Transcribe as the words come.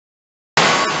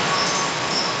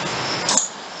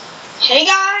Hey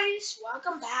guys,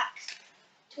 welcome back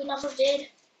to another vid.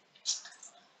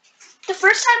 The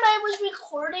first time I was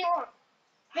recording,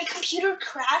 my computer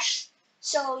crashed,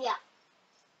 so yeah.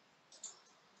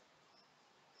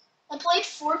 I played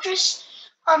Fortress,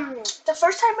 the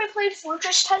first time I played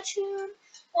Fortress Tycoon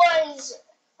was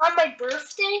on my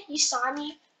birthday. You saw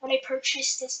me when I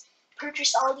purchased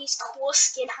all these cool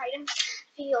skin items.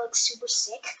 I think it looks super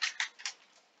sick.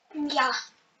 Yeah.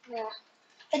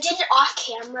 I did it off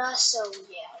camera, so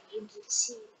yeah, you didn't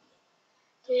see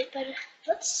it. But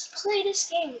let's play this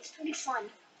game. It's pretty fun.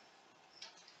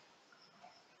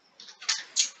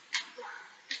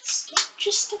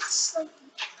 Just get slightly.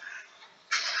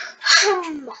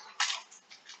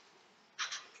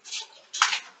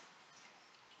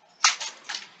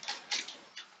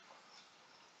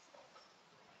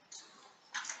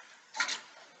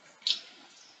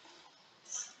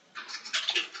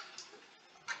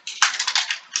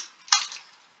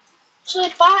 So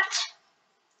I bought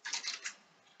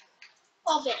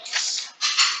all this.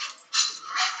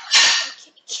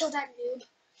 Okay, kill that noob.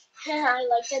 I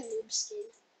like that noob skin.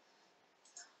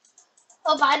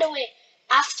 Oh, by the way,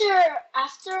 after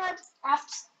at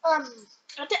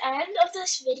the end of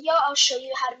this video, I'll show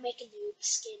you how to make a noob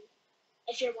skin,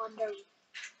 if you're wondering.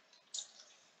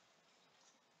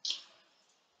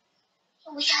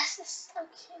 Oh, yes, this.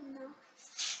 Okay, no.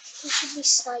 We should be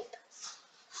snipe.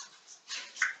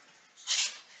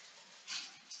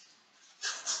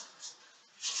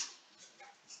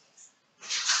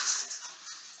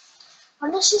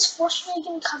 When this is fortunately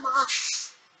gonna come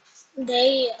off,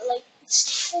 they like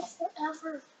stay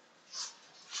forever.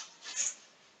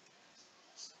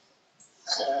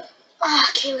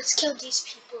 Okay, let's kill these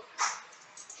people.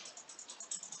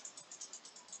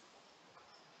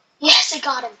 Yes, I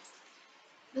got him.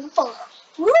 Beautiful.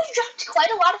 Ooh, you dropped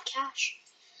quite a lot of cash.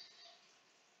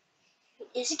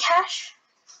 Is it cash?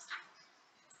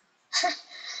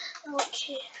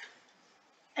 Okay.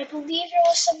 I believe there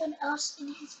was someone else in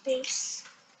his base,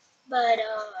 but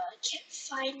I can't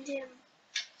find him.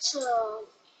 So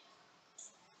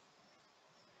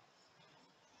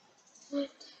okay.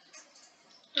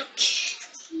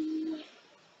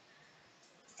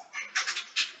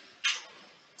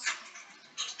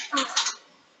 Oh.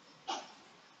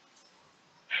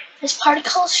 His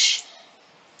particles.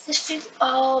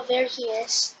 Oh, there he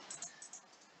is.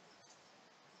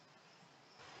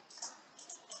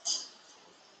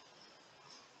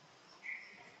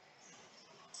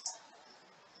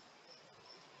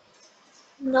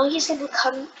 No, he's gonna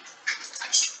come.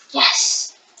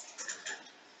 Yes.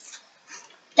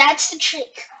 That's the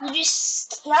trick. You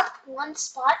just camp one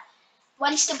spot.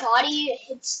 Once the body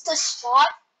hits the spot,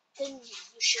 then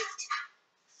you shoot.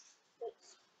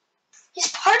 His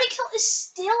particle is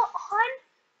still on.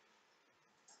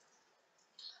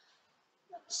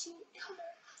 Let's see what color.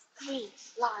 Green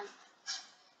line.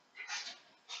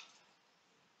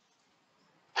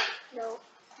 No.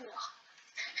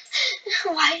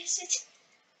 Why is it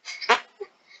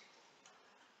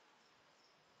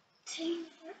taking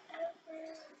forever?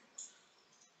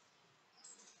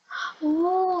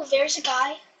 Ooh, there's a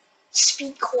guy.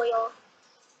 Speed coil.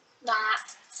 Nah.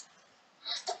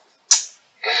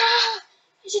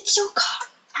 Is it so cold?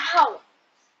 Ow.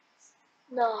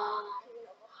 No.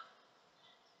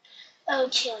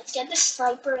 Okay, let's get the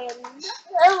sniper and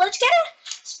let's get a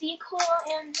speed coil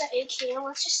and the AK and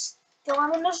let's just go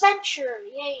on an adventure.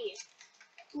 Yay.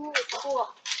 Ooh, cool.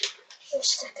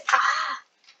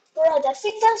 Bro, that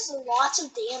thing does lots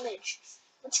of damage.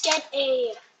 Let's get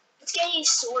a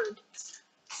sword.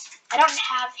 I don't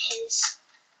have his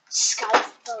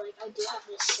scythe, but like I do have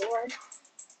his sword.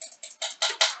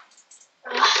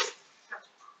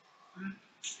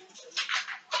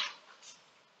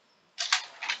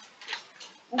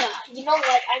 No, you know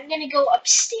what? I'm gonna go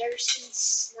upstairs and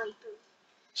snipe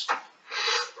him.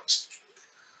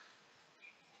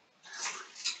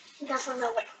 You never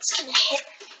know what's gonna hit.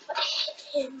 What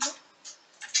hit him?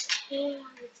 Okay,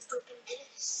 let's open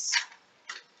this.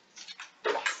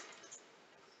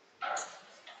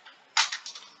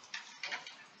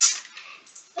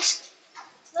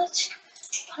 Let's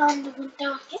put on the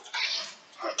window.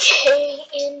 Okay,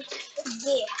 and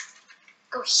yeah.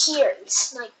 Go here and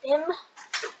snipe him.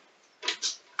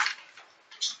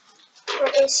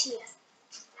 Where is he?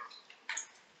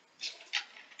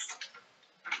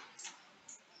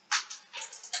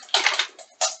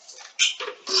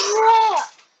 Bruh!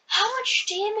 How much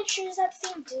damage does that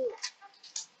thing do?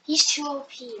 He's too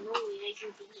OP. No way I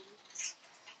can beat him.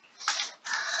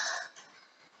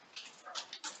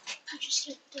 I just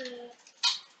get the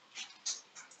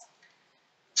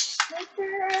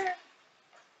sniper.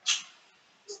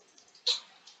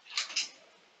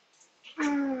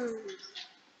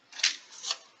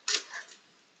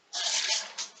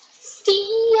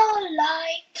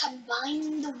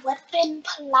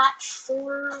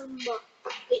 platform.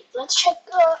 Wait, let's check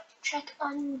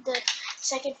on the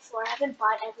second floor. I haven't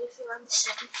bought everything on the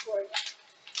second floor yet.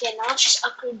 Yeah, now let's just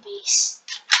upgrade base.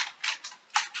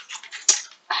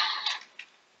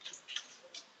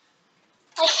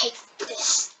 I hate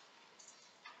this.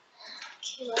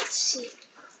 Okay, let's see.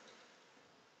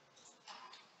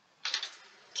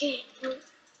 Okay, okay,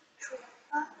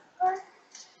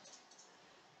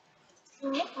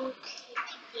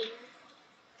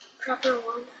 dropper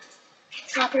 1,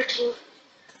 dropper 2,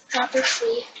 dropper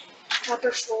 3,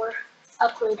 dropper 4,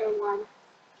 upgrader 1,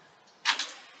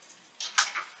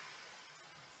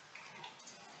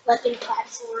 weapon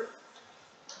platform,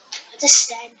 that's a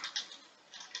stand,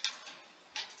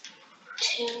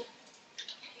 2,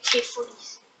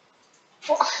 K40s.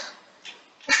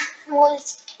 Well,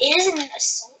 it is an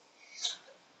assault.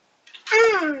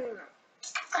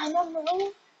 I don't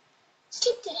know. Let's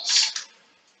get this.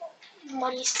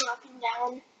 Money's dropping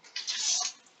down.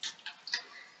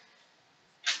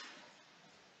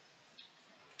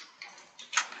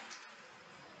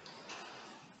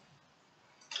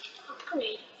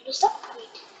 Upgrade. What is the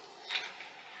upgrade?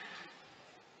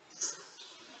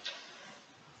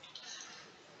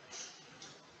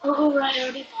 Oh, right, I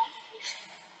already bought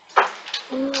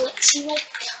everything. Ooh, let's see what.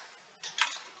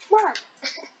 Come on.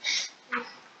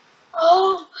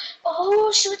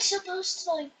 Oh, so it's supposed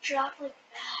to like drop like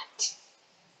that.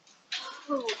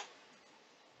 Oh.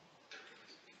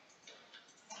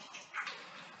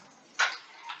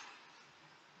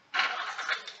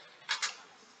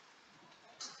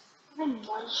 My money. I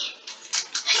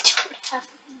don't have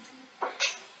money.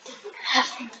 Don't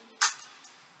have money.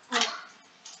 Oh.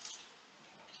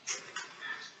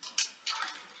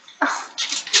 Oh.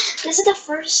 This is the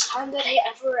first time that I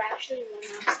ever actually run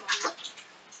out of money.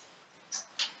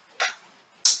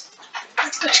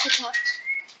 Let's go check out.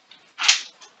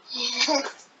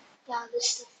 Yeah, this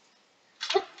stuff.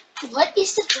 What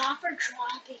is the dropper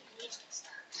dropping?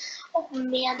 Oh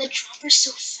man, the dropper's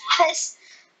so fast.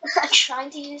 I'm trying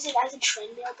to use it as a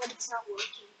treadmill, but it's not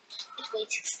working. It's way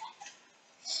too fast.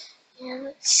 Yeah,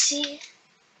 let's see.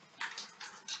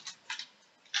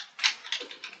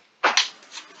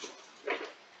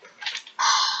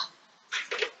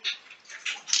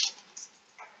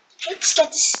 Let's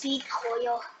get the speed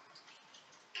coil.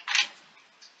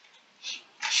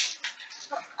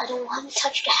 Oh, I don't want to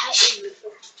touch the hat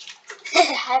remover.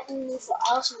 The hat remover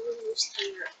also removes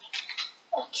hair.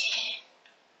 Okay.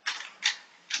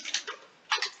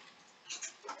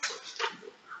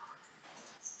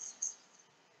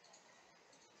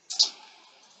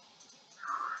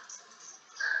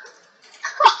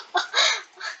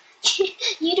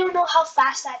 You don't know how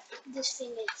fast this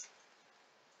thing is.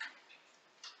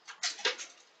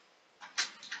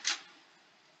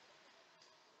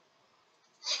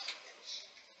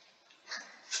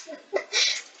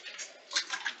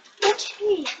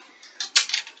 Okay.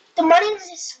 The money is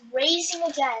just raising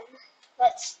again.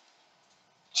 Let's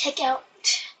check out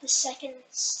the second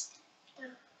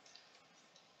floor.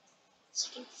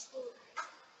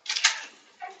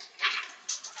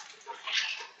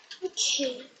 Okay.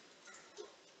 Okay.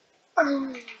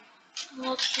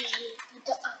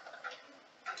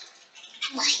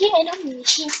 I don't need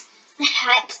a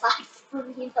hat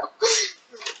platform, you know.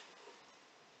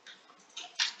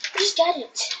 Just get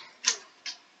it.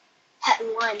 Hat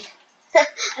 1.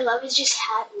 I love it's just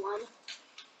hat 1.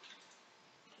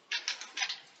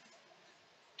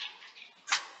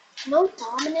 No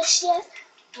Dominus yet?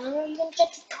 When are you gonna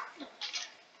get the Dominus?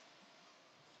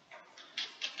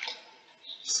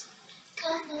 He's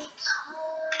gonna come.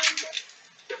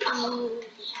 Oh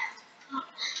yeah.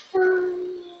 Oh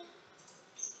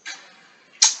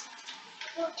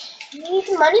yeah.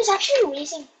 Okay. The money's actually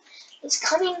raising. It's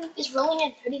rolling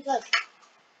in pretty good.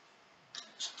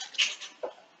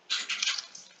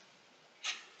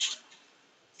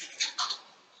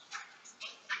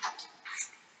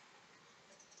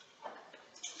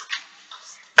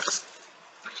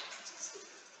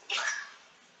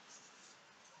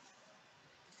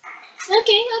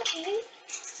 Okay.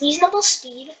 Reasonable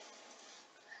speed.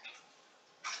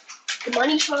 The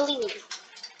money's rolling in.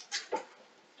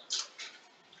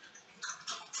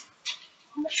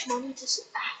 How much money does it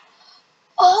have?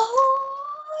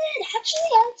 Oh, it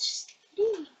actually adds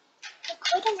 3.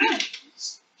 Quite a lot.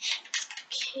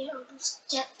 Okay, I'll just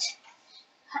get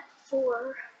hat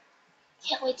 4.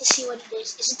 Can't wait to see what it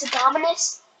is. Is it the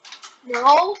Dominus?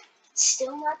 No, it's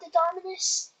still not the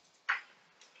Dominus.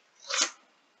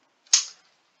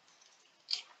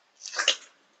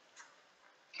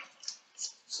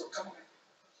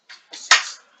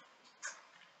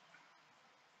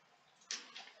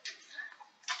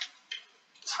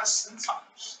 他身上，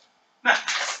那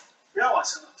不要往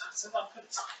他身上喷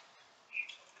洒。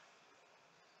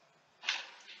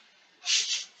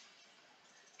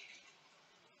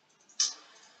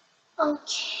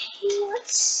Okay,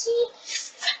 let's see.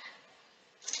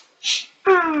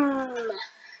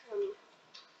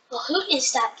 Well, who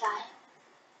is that guy?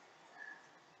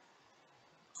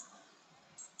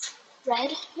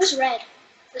 Red? Who's Red?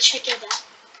 Let's check it out.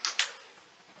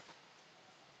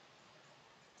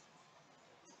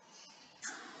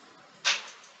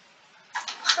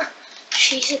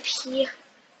 She's up here.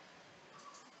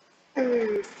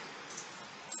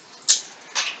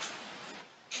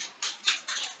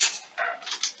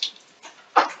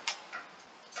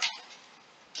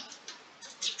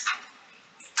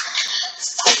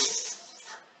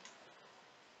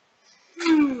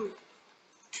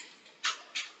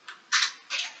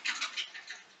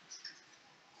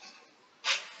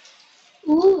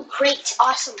 Ooh, crate.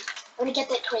 Awesome. I'm gonna get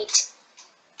that crate.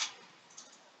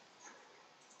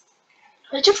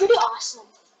 Crates are pretty awesome.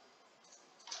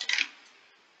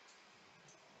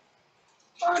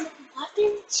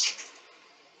 Weapons.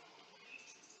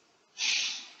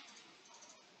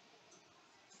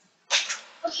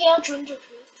 Okay, I'll join your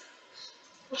group.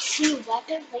 A free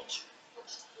weapon? Like,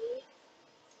 okay.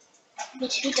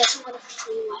 But who doesn't want a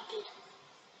free weapon?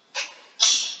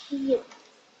 Okay.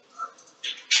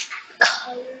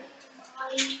 Color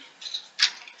mine.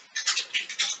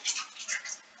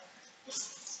 I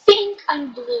think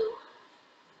I'm blue.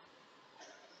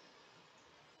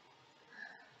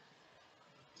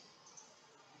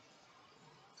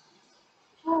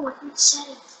 Oh, weapon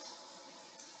setting.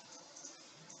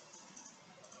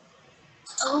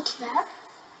 Old map?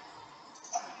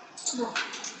 No.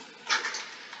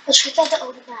 Let's check out the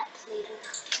old map later.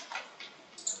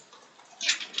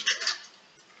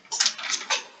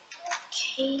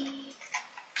 Okay.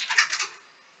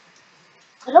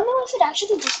 I don't know if it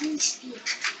actually does mean speed.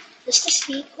 Does the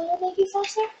speed player make you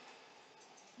faster?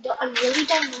 I really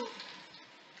don't know.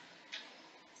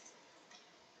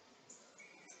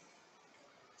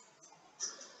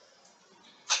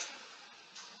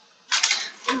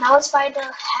 And now it's by the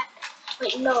hat.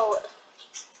 Wait, no.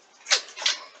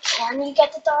 Can you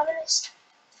get the Dominus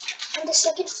on the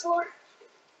second floor?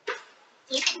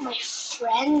 Look at my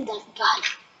friend that got it.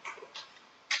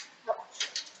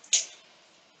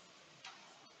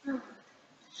 No.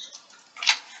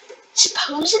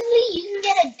 Supposedly you can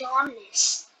get a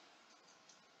Dominus.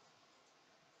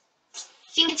 I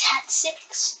think it's hat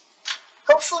 6.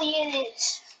 Hopefully it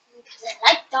is. Because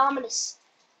I like Dominus.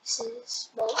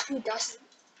 Well, who doesn't?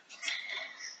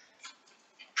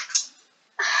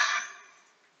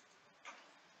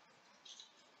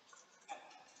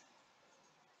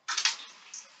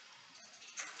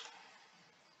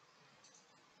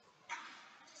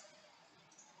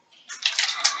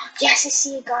 Yes, I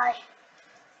see a guy.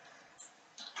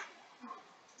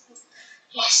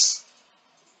 Yes.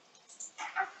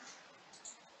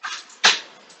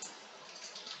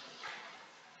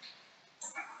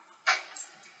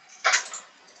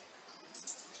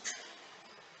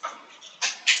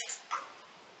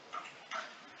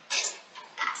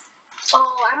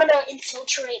 Oh, I'm gonna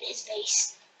infiltrate his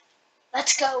base.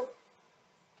 Let's go.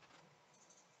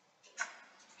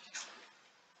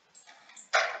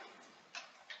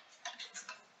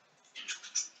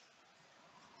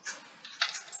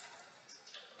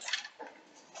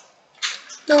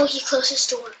 No, he closed his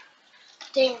door.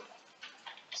 Damn.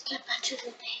 Let's get back to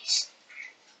the base.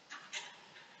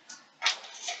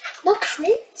 No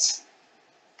crates?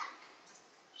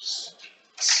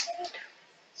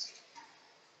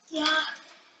 Yeah.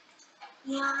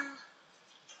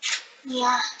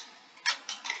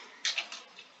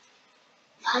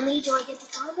 Finally, do I get the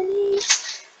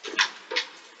Dominus? I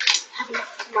have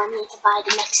enough money to buy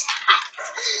the next hat.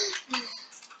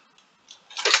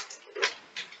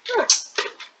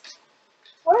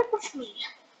 Work with me.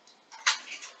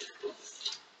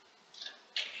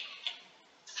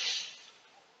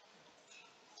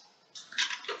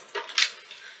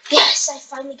 Yes, I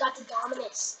finally got the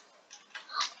Dominus.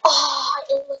 Oh,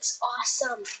 it looks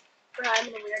awesome. Bro, I'm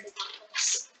gonna wear the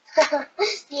Dominus.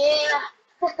 Yeah.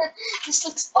 This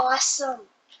looks awesome.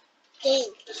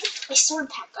 Dang, my sword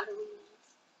pack got removed.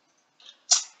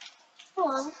 Come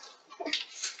on.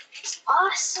 It's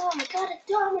awesome. I got a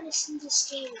Dominus in this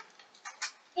game.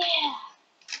 Yeah.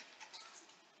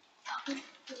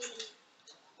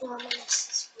 Dominus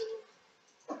is real.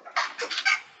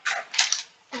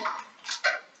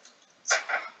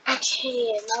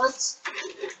 Okay,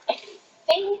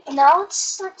 now let's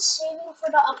start saving for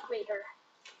the upgrader.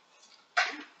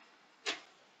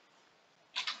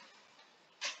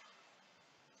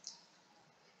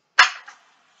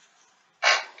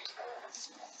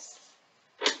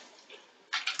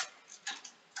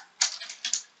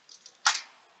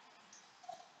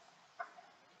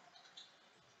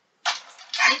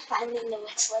 finally know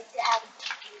what it's like to have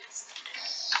kids.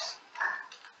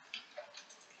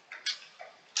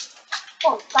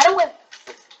 Oh, by the way,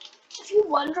 if you're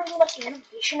wondering what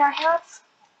animation I have,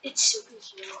 it's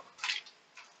superhero.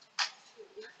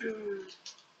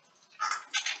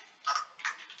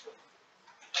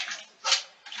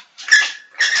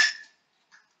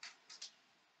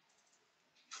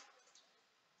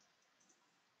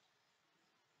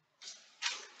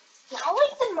 Now,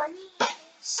 like, the money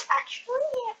is actually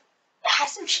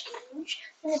hasn't changed,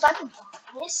 and if I could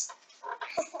buy this,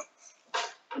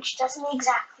 which doesn't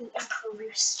exactly improve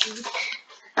your speed.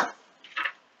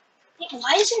 Wait,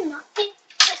 why is there nothing?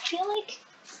 I feel like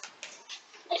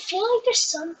there's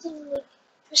something like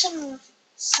there's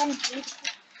some detail.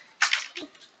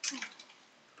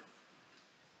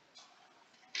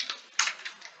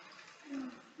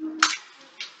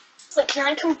 Wait, can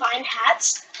I combine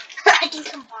hats? I can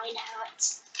combine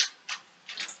hats.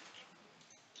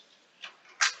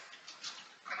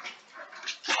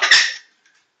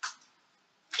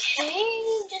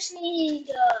 Okay, just need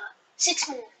 6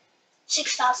 more.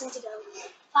 6,000 to go.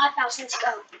 5,000 to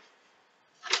go.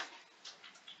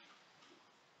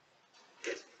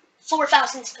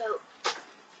 4,000 to go.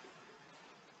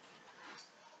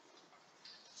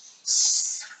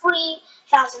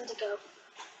 3,000 to go.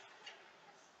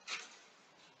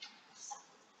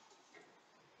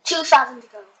 2,000 to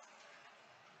go.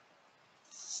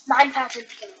 9,000 to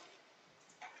go.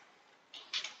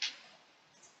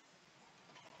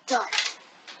 Done.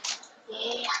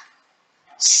 Yeah.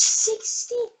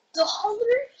 $60?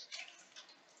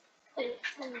 Wait,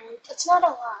 that's not a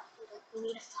lot. We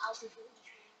need 1,000 for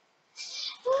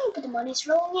each. But the money's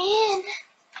rolling in.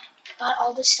 Got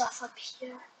all the stuff up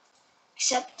here.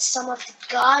 Except some of the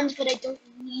guns, but I don't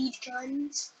need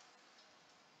guns.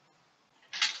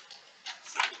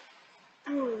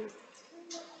 Boom.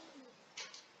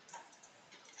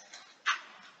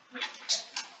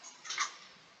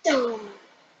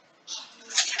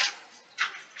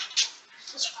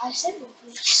 That's why I said we'll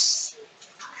be safe.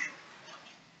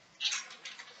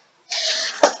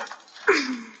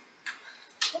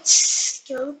 Let's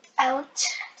scope out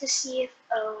to see if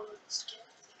let's get.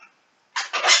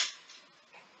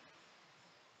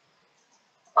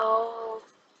 Oh,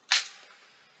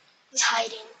 he's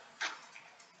hiding.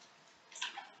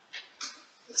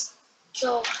 Let's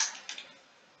go.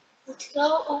 Let's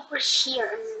go over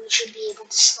here and we should be able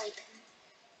to snipe him.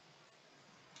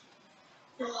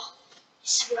 Oh,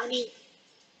 he's running.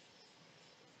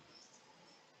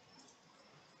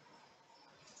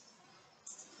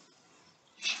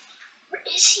 Where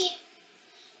is he?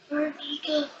 Where did he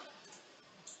go?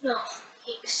 No,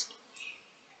 he escaped.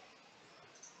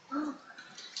 Oh,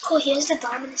 cool, he has the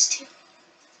Dominus too.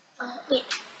 Wait.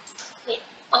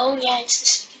 Oh yeah, it's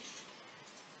this.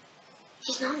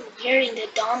 He's not wearing the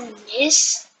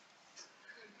Dominus.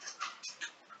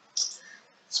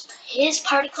 His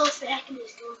particle effect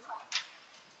is going up.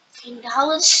 And now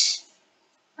let's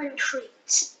find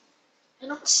crates. I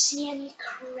don't see any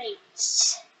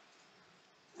crates.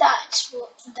 That's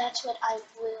what I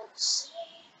will say.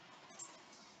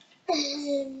 There's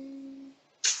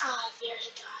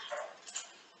a guy.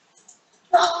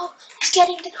 Oh, he's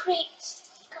getting the crates.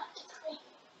 He got the crate.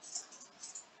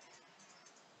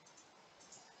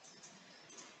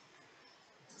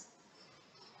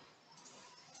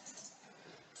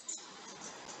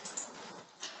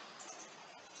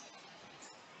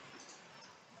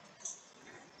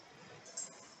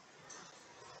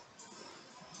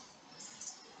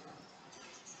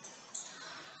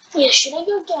 Yeah, should I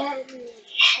go get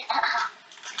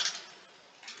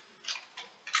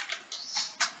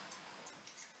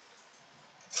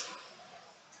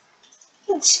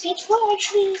speed flow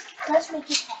actually does make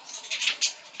you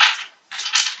fast.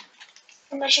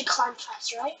 And I should climb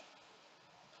fast, right?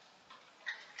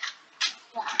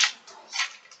 Yeah.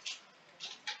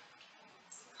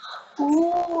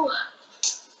 Ooh.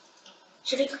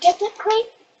 Should I go get that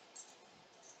crate?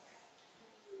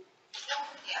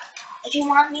 If you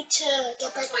want me to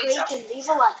get that crate, then leave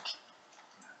a like.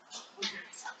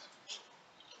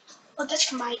 Oh, that's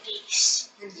for my base.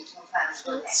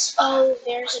 Oh,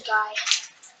 there's a guy.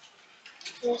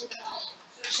 There's a guy.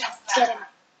 Get him.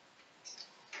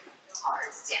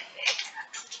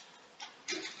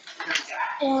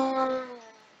 And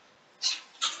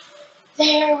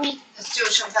there we just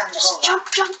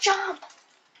jump.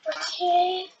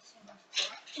 Okay.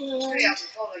 And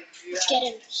let's get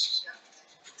him.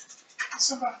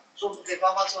 是不是？中午给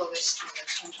包包做个那个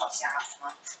葱炒虾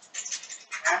啊？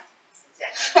啊，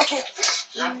简单。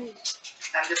咱们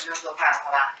就不用做饭了，好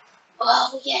吧？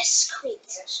 Oh yes, great.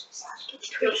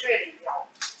 又睡了一觉。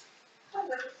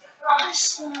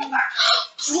Awesome.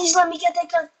 Please let me get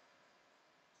that gun.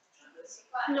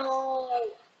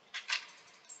 No.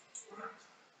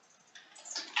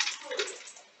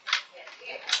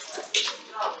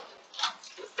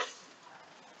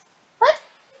 What?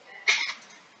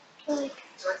 Like,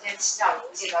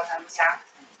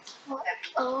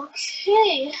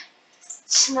 okay.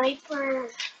 Sniper.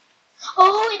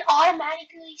 Oh, it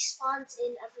automatically spawns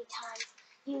in every time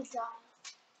you die.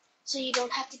 So you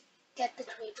don't have to get the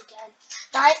crate again.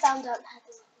 Now I found out how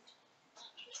to.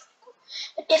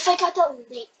 But if I got the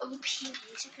late OP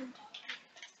laser gun,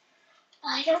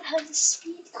 I don't have the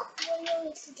speed coil.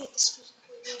 Let's forget the speed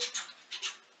coil.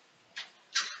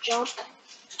 Jump.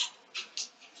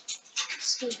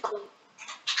 Speed coil.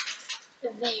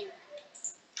 There.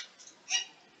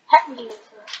 Hat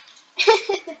maneuver.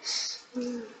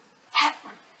 Hat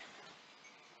one.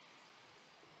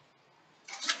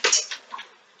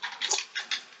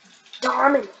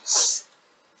 Dominus.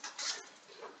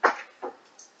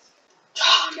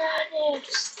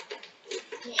 Dominus.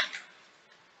 Yeah.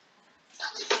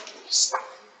 Dominus.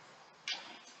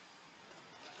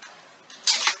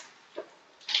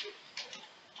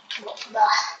 What the?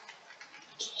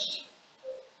 Okay.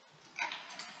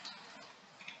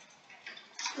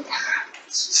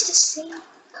 It's just the same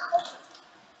color.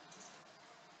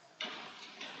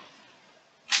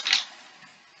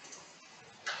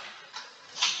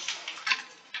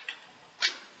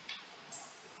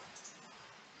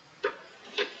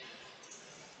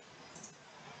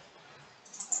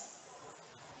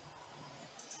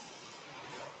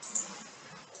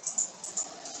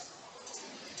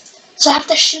 So I have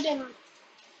to shoot him.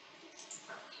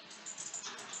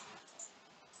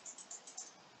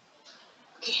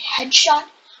 Okay, headshot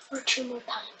or 2 more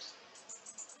times.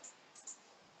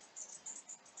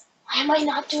 Why am I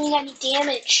not doing any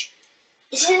damage?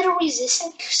 Is it a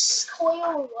resistance coil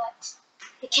or what?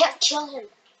 I can't kill him.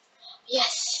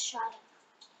 Yes, shot him.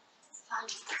 Fine.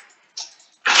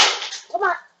 Come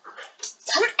on.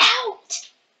 Come out!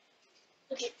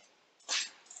 Okay.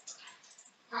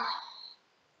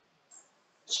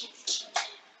 Can't kill him.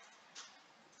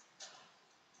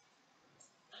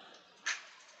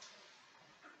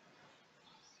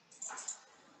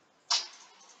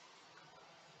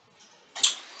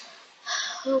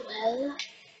 Oh well.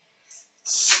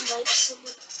 Snipe someone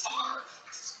else.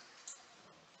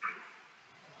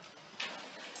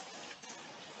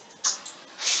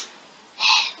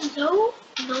 No,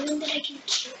 knowing that I can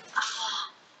kill.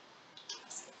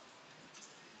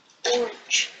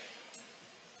 Orange.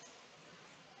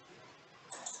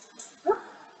 Huh?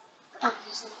 Oh,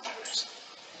 there's another person.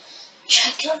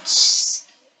 Check out.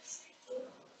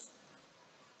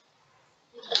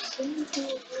 I couldn't do a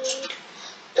raid.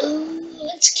 Oh,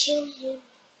 let's kill him.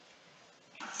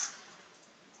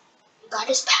 Got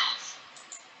his path.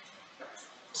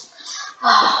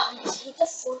 Ah, I hate the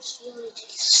force field. It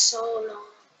takes so long.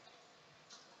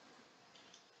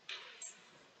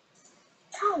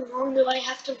 How long do I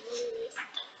have to wait?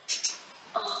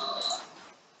 Oh.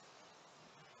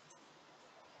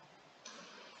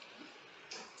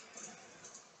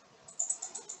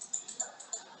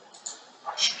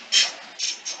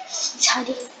 He's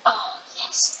hiding. Oh,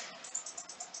 yes.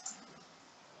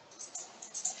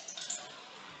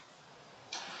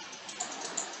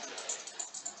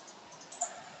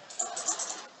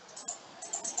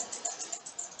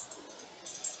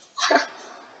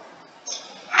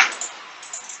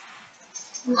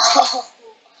 No.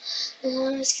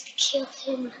 I'm just gonna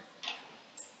kill him.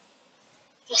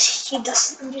 He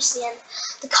doesn't understand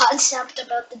the concept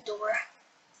about the door.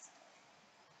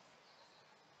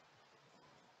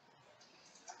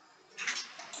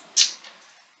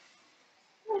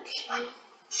 Okay.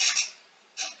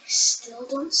 Still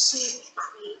don't see any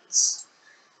crates.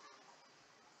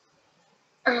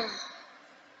 Oh,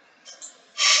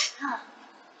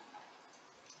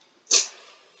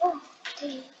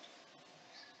 okay.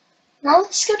 Now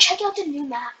let's go check out the new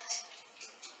map.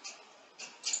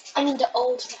 I mean the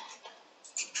old map.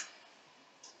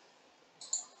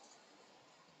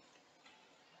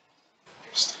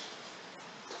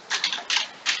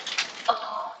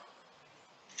 Oh.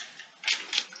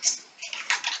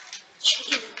 Check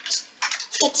it out.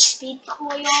 Let's get the speed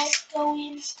coil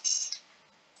going.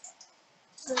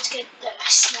 Let's get the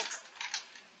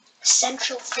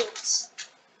central fence.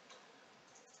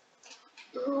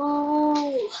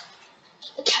 Ooh.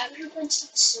 The capture points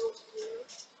look so blue.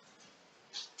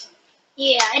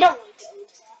 Yeah, I don't like the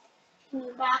old map. The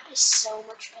new map is so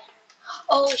much better.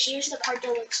 Oh, here's the part that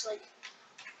looks like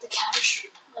the cash,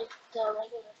 like the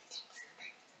regular.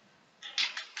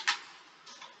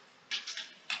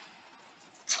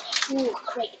 Ooh,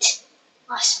 great.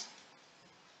 Awesome.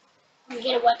 Let me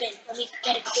get a weapon. Let me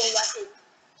get a cool weapon.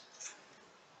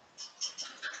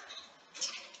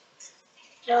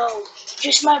 No,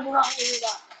 just my rotten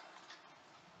luck.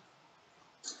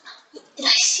 Did I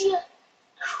see a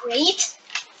crate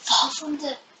fall from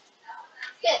the...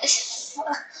 Yes,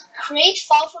 crate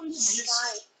fall from the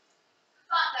sky.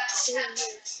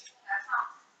 Serious.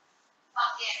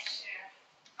 放电池，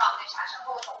放那啥是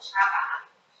后头插拔。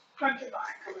关电脑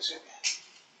还可不随便，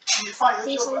你放一个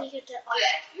Please 就 let 了， me get the... 对，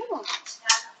用其他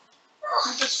的。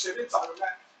你这随便找个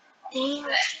烂。 Damn,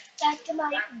 back to my...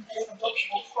 很多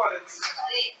苹果的资源。可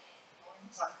以。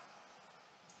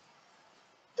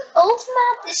 The old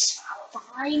map is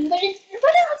fine, but it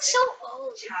looks so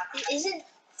old. It isn't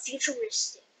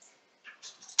futuristic.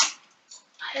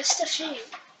 That's the thing.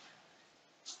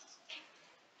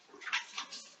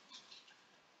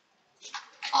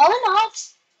 All in all,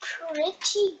 it's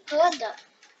pretty good.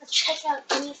 Let's check out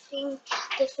anything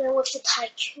different with the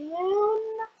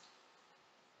Tycoon.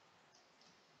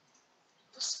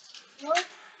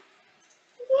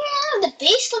 Yeah, the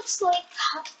base looks like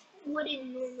what it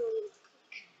normally looks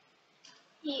like.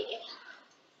 Yeah.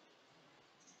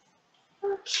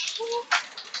 Okay.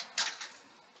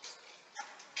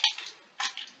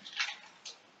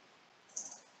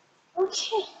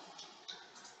 Okay.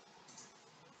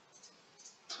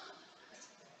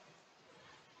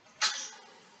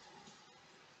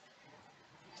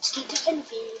 Let's get the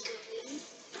conveyor going.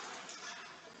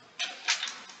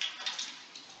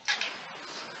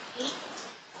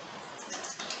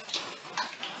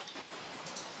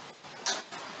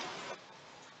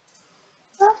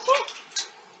 Okay.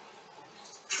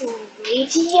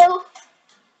 Radio.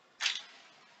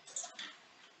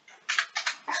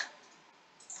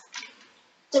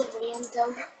 The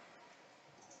random.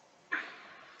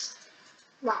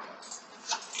 No.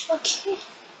 Okay.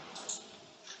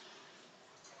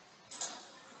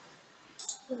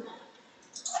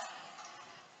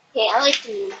 Yeah, I like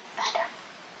the new better.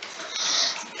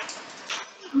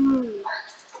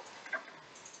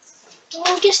 Well,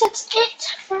 I guess that's it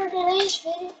for today's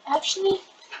video. Actually,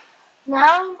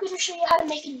 now I'm going to show you how to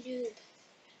make a noob.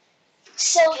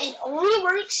 So it only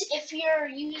works if you're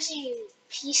using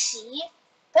PC,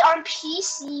 but on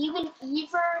PC you can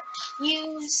either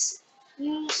use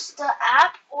the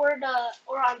app or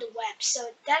on the web.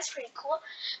 So that's pretty cool.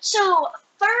 So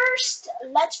first,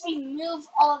 let's remove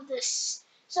all of this.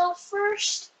 So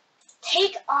first,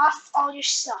 take off all your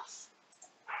stuff.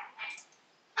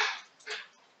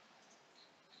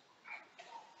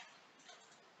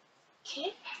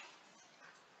 Okay.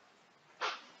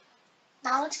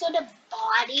 Now let's go to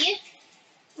body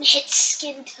and hit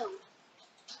skin tone.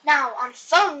 Now on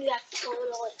phone you have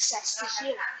total access to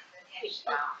here.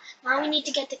 Now we need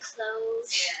to get the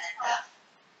clothes off.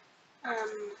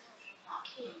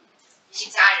 Okay. 一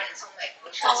家人从美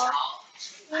国撤侨，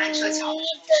攀撤侨 We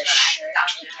need the shirt 当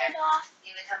to 时还 get off.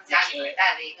 因为他们家里边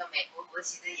戴了一个美国国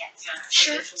旗的眼镜，特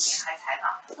别出名，还采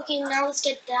访他。 Okay, now let's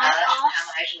get 完 that 了，他 off.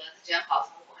 们还说他真好，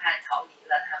从武汉逃离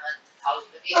了，他们逃离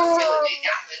了病，结果这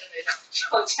家回了没等之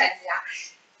后，全家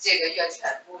这个月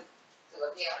全部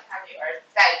得病了。他女儿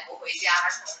带不回家，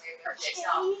从那个学校，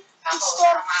然后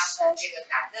他妈跟这个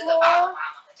男的的爸爸妈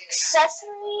妈和这个男的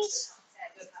Accessories. 现在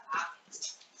就他妈。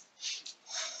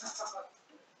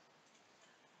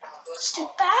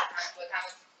 Step back.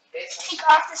 Take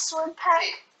off the sword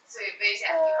pack. 最危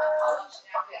险的地方逃到实际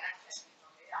上最安全的地方，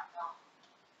没想到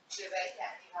最危险的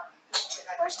地方。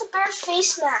 Where's the bear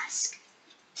face mask?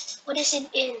 What is it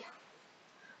in?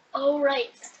 Oh,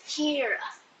 right here.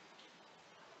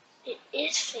 It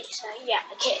is face mask. Yeah,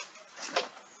 okay.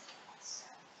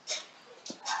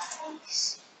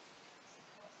 Face.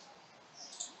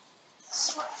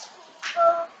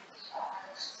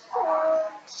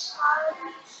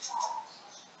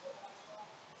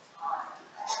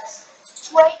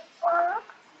 Right arm.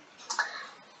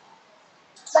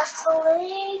 Left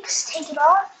legs. Take it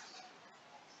off.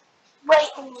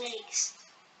 Right legs.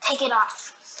 Take it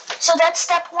off. So that's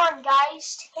step one,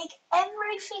 guys. Take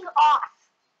everything off.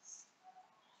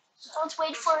 So let's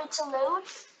wait for it to load.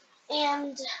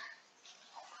 And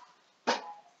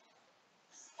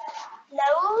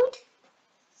load.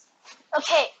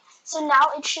 Okay, so now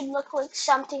it should look like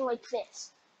something like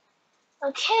this.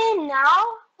 Okay,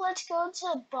 now let's go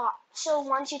to body. So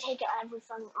once you take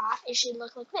everything off, it should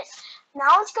look like this.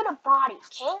 Now let's go to body,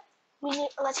 okay?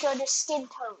 Let's go to skin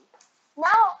tone.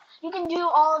 Now you can do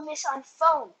all of this on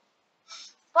phone.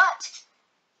 But,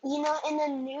 you know, in the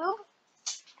noob,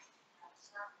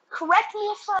 correct me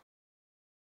if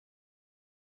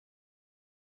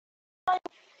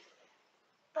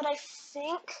but I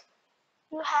think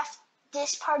you have,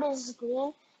 this part is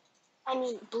green, I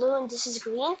mean blue, and this is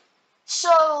green.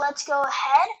 So let's go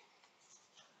ahead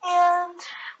and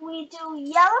we do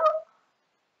yellow,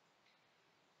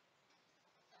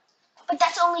 but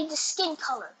that's only the skin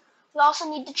color. We also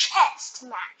need the chest to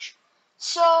match.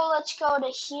 So let's go to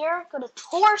here, go to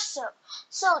torso.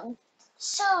 So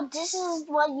this is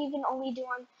what you can only do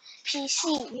on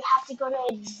PC. You have to go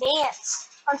to advanced.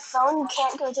 On phone, you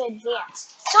can't go to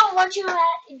advanced. So once you're at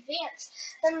advanced,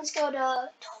 then let's go to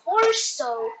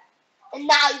torso, and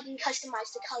now you can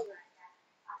customize the color.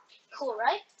 Cool,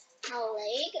 right? Now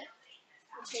leg,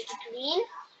 let's make it green.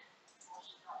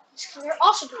 This color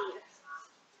also green.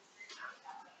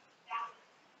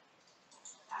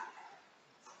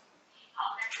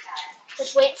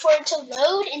 Just wait for it to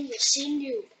load, and you'll see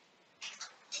nude.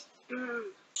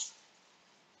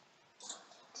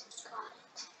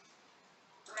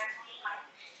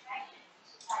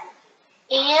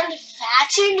 And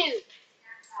that's your nude.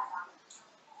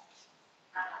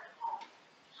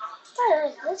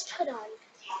 Let's put on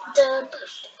the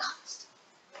birthday costume.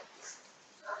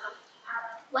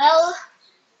 Well,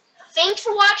 thanks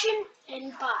for watching,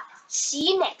 and bye.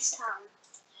 See you next time.